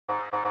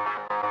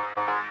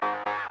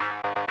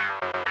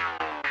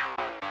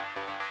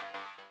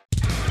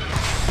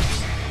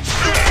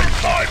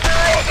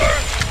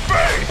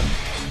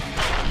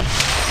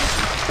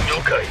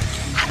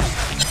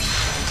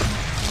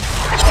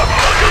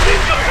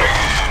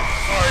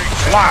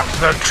Slap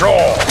the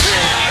troll!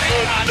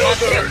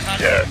 Another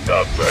death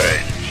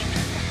avenged!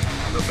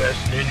 The best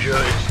ninja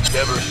is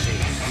never seen.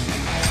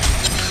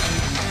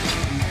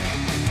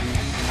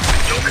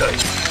 Okay.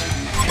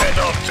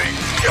 Cannot be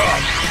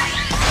stopped.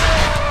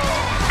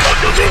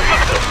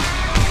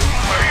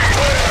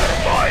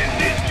 My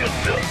ninja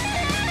stuff.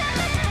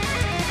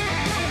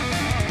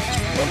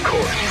 Of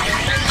course.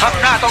 ทัพ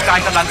หน้าต้องการ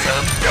กำลังเสริ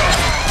ม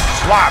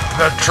Slap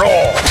the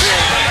troll!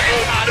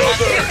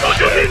 Another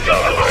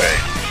death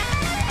avenged.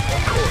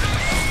 Of course.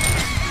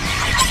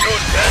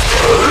 Good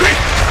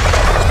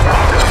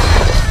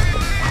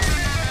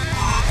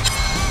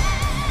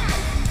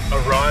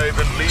Arrive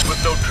and leave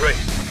with no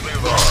trace.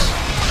 Move on.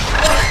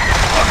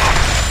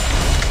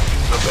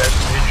 The best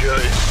ninja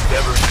is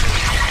never seen.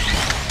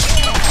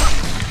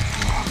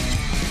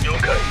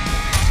 Okay.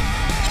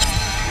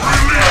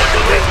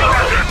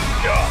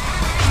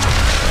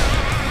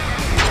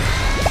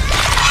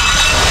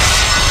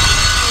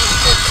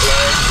 The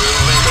clan will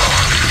live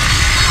on.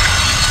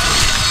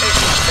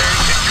 Hesitate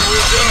and you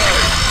will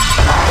die.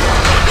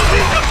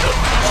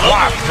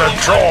 Slap the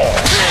troll!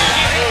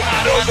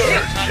 Another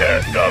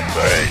death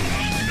avenged.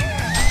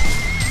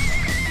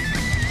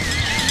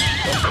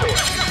 Of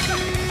course.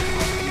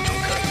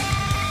 Okay.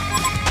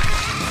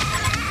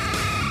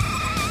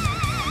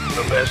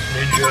 The best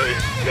ninja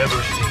is never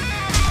seen.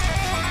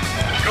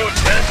 Good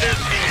death is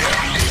here.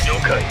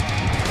 Okay.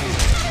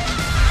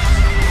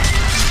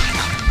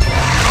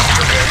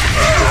 The best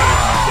ninja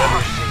is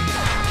never seen.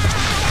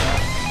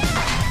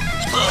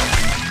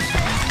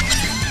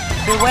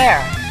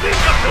 Beware.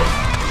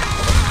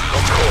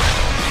 Of course.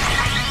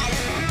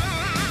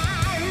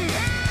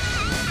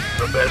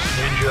 The best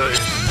ninja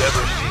is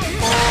never seen.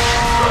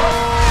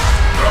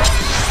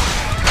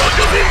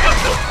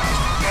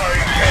 I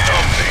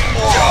cannot be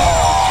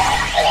stopped.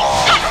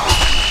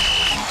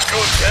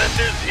 Good death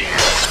is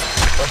here.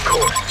 Of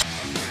course.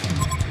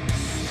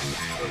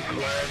 The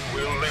clan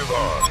will live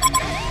on.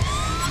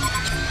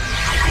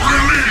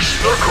 Release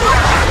the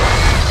corpse.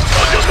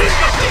 The best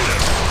ninja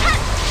is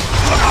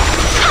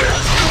never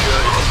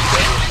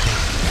seen.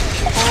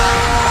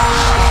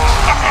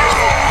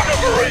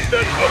 Separate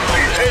that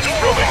ugly head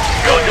from it!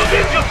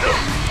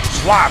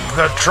 Slap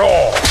the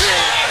troll!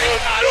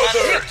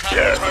 Another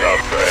death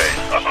avenged!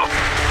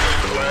 The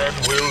clan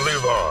will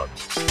live on.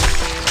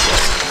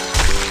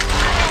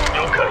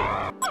 Okay.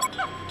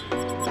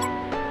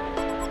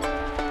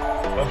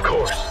 Of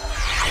course.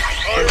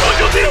 I want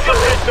to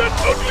separate that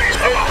ugly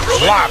head from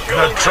it! Slap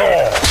the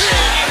troll!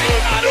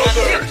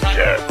 Another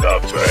death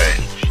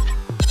avenged!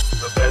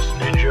 The best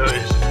ninja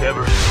is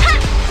never seen.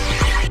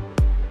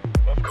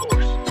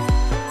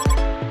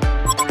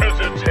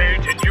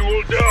 Hesitate and you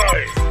will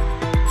die.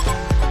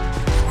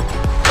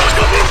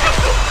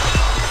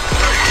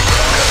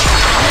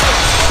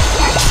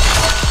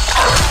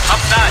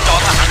 Up high,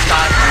 dog,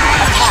 outside.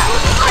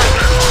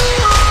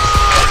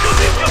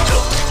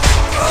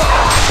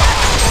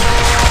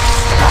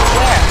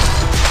 Beware.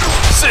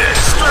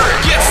 Sister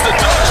gets the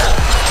double.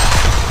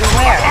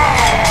 Beware.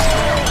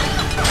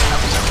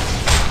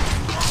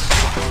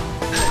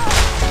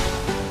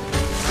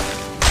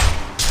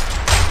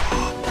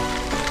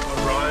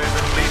 Arrive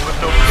and leave with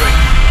no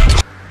trace.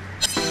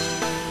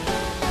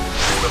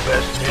 The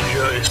best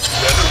ninja is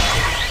never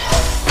seen.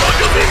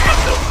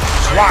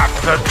 Slap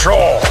the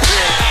troll!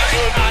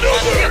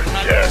 Another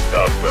death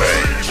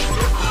avenged.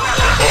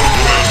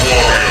 Only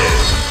warrior.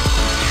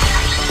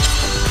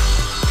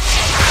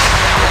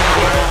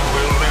 Clan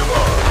will live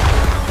on.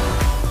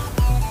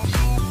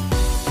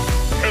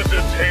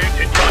 Hesitate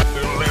and you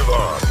will live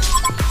on.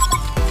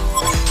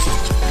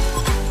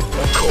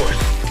 Of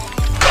course.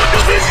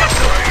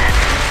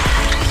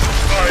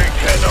 I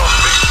cannot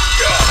be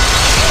stopped.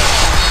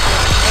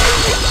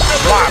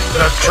 Slap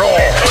the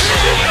troll!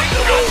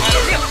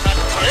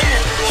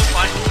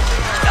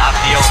 ดาบ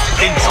เดียว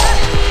สิ้นสอง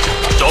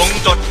จง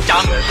จดจ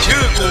ำชื่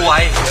อกูไว้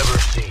Never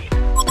seen.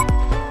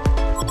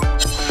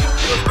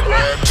 The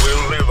clan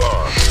will live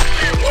on.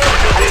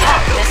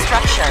 Attack this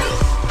structure.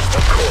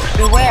 Of course.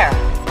 Beware.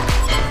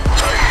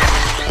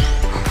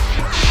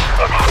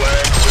 The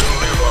clan will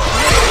live on.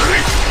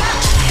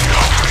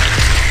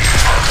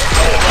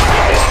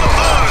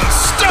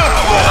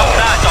 ทัพห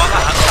น้าจอมท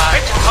หารตาย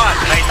พลาด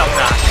ในตำ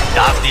นานด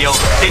าบเดียว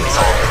สิ้นส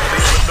อง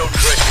Leave with no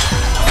trace.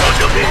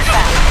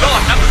 ยอ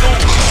ดนักสู้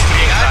เ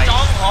รียกการจอ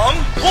งหอม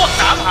พวก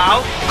สามหาว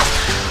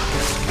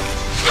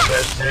The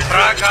best ร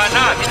า ninja. คาห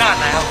น้าพินาศ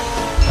แล้ว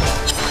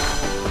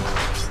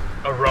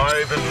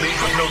Arrive and leave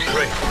with no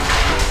trace.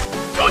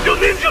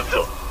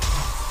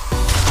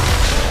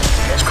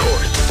 Of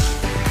course.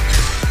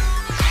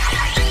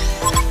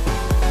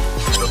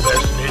 The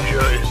best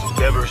ninja is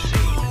never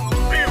seen.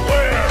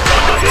 Beware!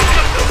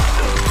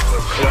 The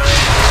clan.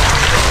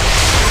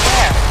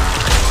 Beware.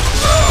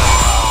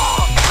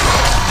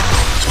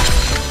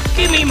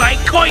 Give me my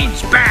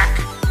coins back!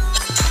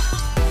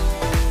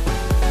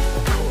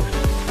 Of course.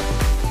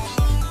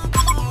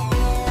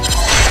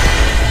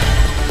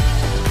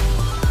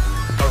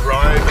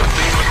 Arrive and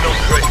leave with no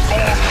trace.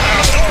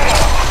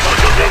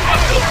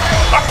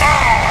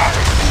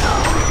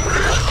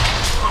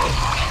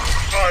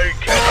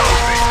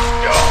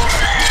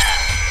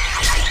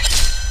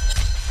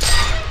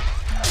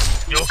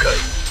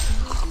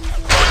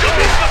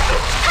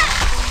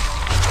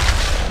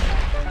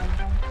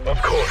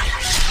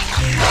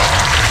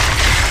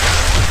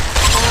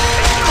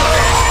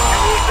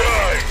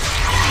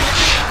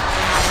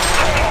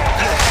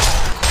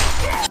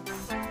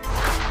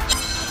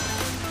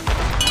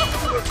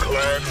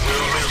 Clan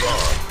will live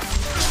on.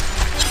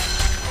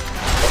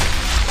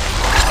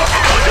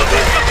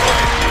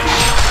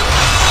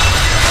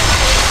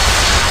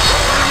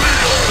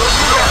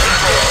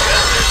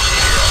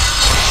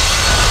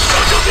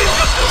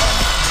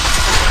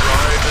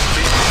 Drive and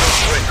lead the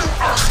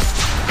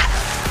way.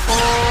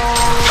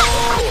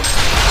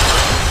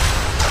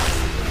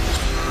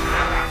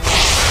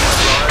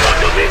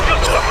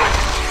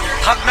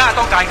 ทัพหน้า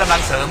ต้องการกำลั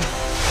งเสริม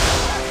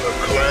The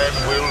clan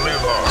will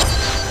live on.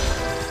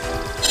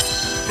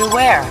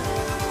 Beware.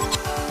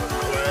 The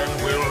clan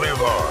will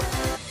live on.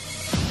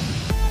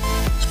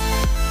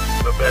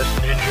 The best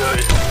ninja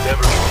is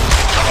never.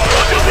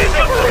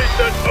 Separate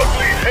that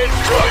ugly head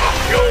from his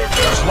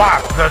shoulders.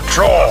 Slap the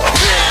troll.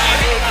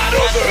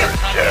 Another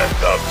death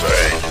of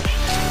rage.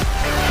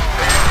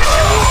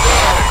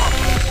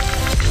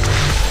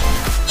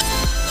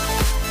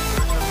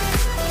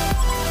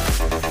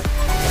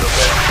 The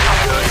best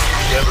ninja is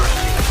never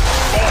seen.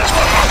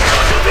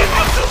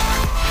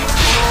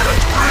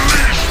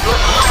 Release the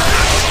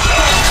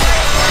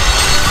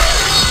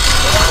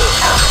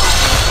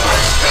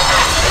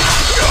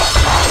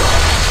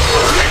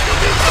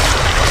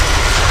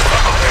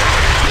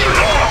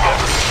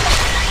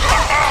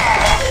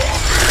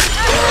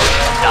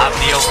ดาบ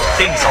เดียว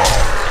สิ้นสอง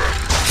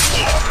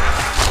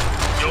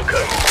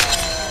yokai.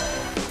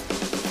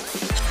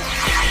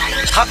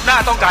 ทัพหน้า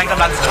ต้องการก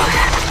ำลังเสริม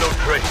No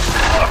trace.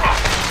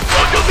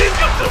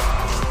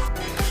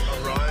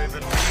 Arrive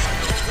and leave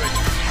no trace.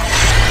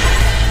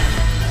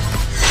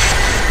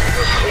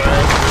 The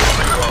clan will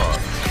live on.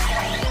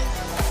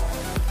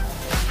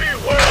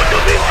 Beware.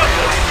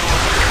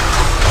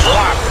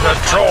 Slap the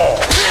troll.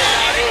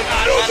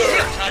 Another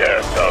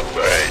death of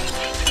rage.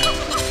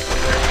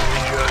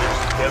 Ninja is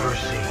never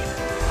seen.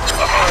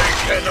 I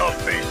cannot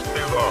face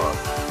live on.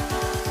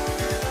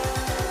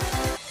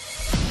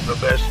 The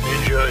best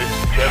ninja is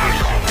never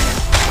seen.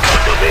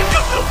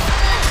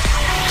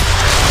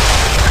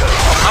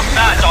 ทัพห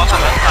น้าจอมอ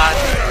ลังการ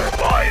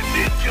By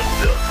ninja.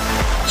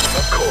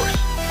 Of course.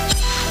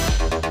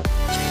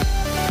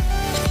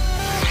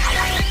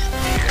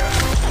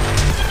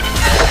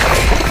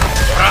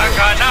 ราค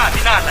าหน้า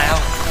ที่น่าแล้ว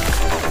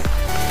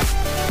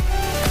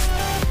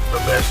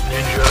The best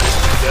ninja is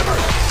never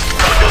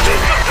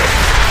seen.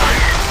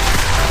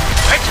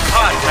 เพชรฆ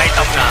าตในต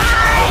ำนาน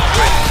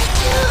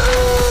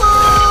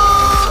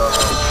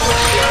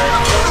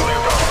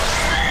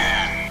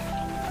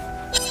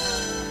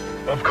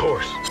Of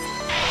course.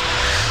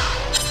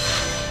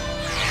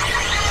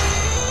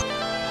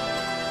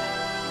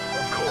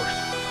 Of course.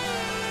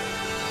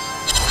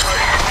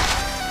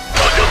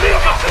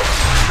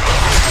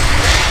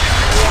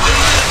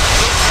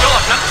 ยอ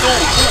ดนักสู้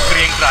ผู้เก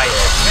รียงไกร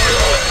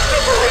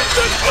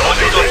คน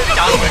จดจ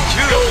ำ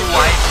ชื่อผู้ไ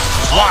ว้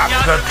Slap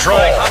the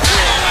troll.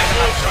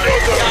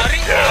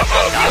 ดา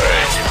บเดีย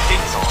วสิ้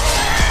นสอง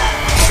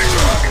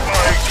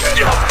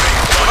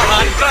ทหา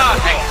รกล้า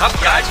แห่งทัพ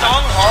ใหญ่จอ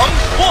งหอง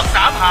พวกส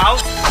ามหาว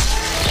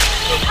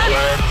The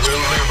clan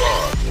will live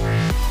on.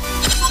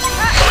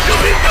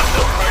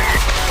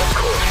 Of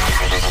course.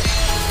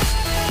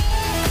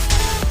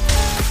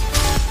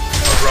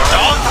 จ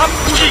อมทัพ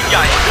ผู้ยิ่งให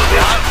ญ่ด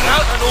าบแล้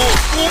วธนู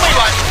กูไม่ห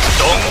วั่น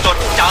จงจด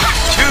จ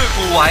ำชื่อ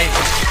กูไว้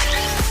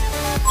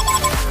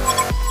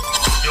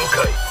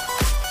Yokai.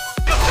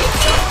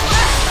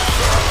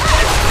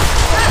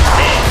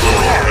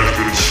 Has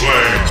been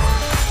slain.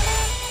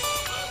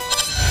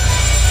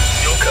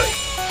 Yokai.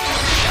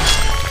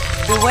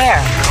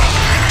 Beware.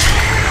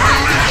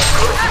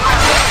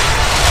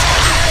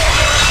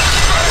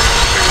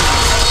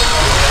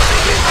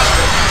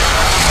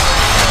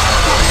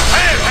 เท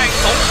พแห่ง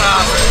สงครา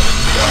ม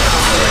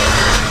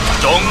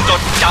จงจ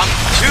ดจ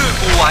ำชื่อ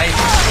กูไว้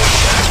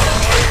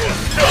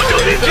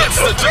Gets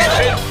the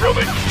head from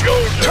its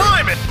shoulder.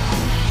 Time it.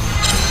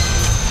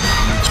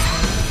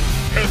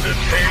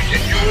 Hesitate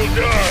and you will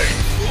die.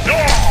 No.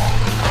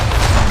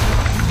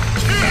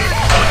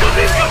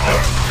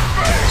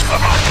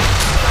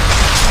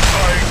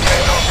 I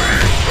cannot be.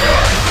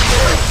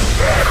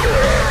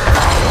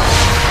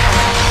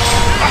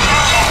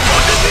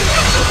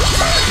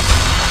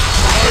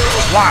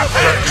 Slap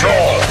the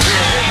troll.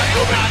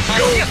 From its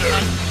shoulder.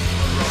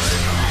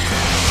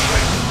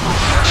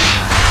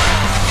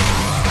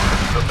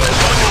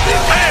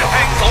 เทพแ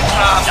ห่งสงค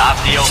รามดาบ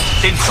เดียว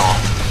สิ้นสอง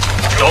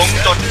จง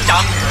จดจ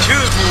ำชื่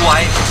อกูไว้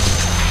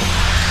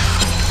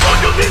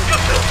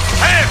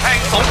เทพแห่ง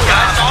สงคร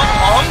ามจอม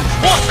หอง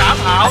พวกสาม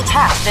หาว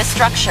Attack this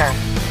structure.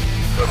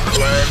 The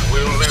clan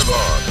will live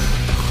on.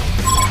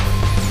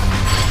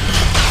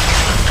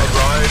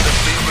 Arrive and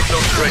leave with no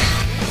trace.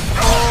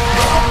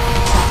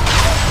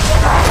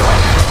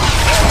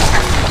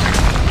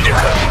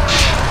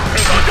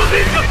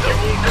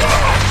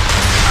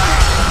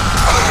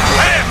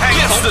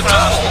 Gets the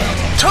double.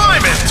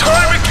 Time and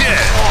time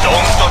again. จ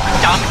งจด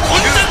จำ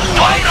ชื่อกู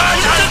ไว้ดา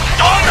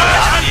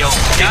บเดียว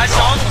อย่าจ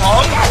องหอ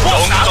งจ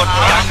งจด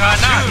จำ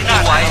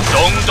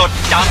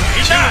จ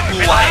ำชื่อกู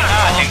ไว้หน้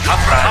าแห่งทัพ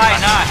ราชัน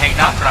หน้าแห่ง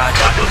ทัพรา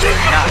ชัน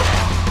หน้า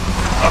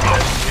A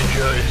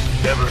messenger is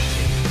never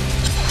seen.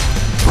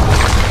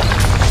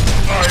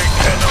 I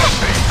cannot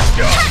be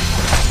stopped.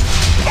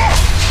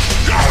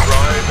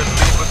 Arrive and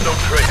leave with no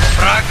trace.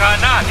 ปราการ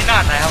หน้าพินา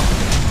ศแล้ว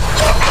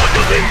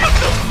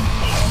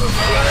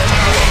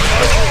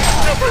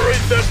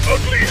Separate that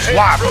ugly head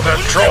Slap from the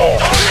troll.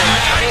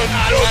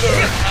 another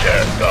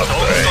cast of จ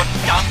ง blame. จด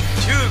จ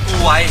ำชื่อกู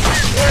ไว้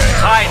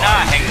ค่ายหน้า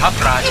แห่งทัพ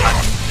ราชัน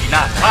พิน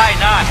าศค่าย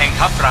หน้าแห่ง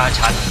ทัพรา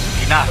ชัน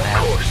พินาศแล้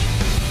ว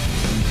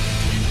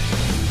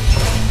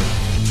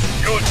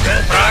Good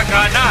man. ปราก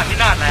ารหน้าพิ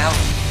นาศแล้ว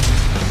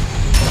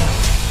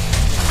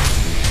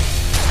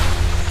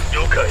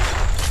Okay.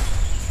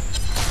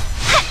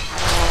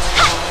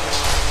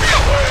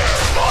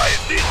 By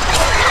this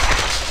time.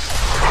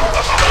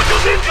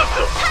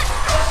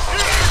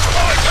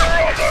 My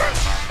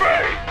brother's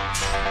fate.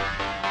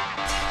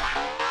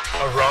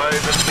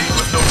 Arrive and leave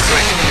with no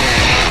trace.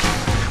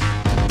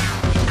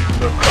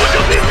 The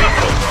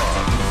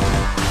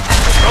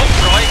รบ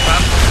ร้อยครั้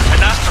งช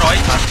นะร้อย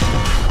ครั้ง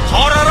ท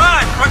รรา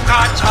ชประก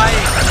าศชัย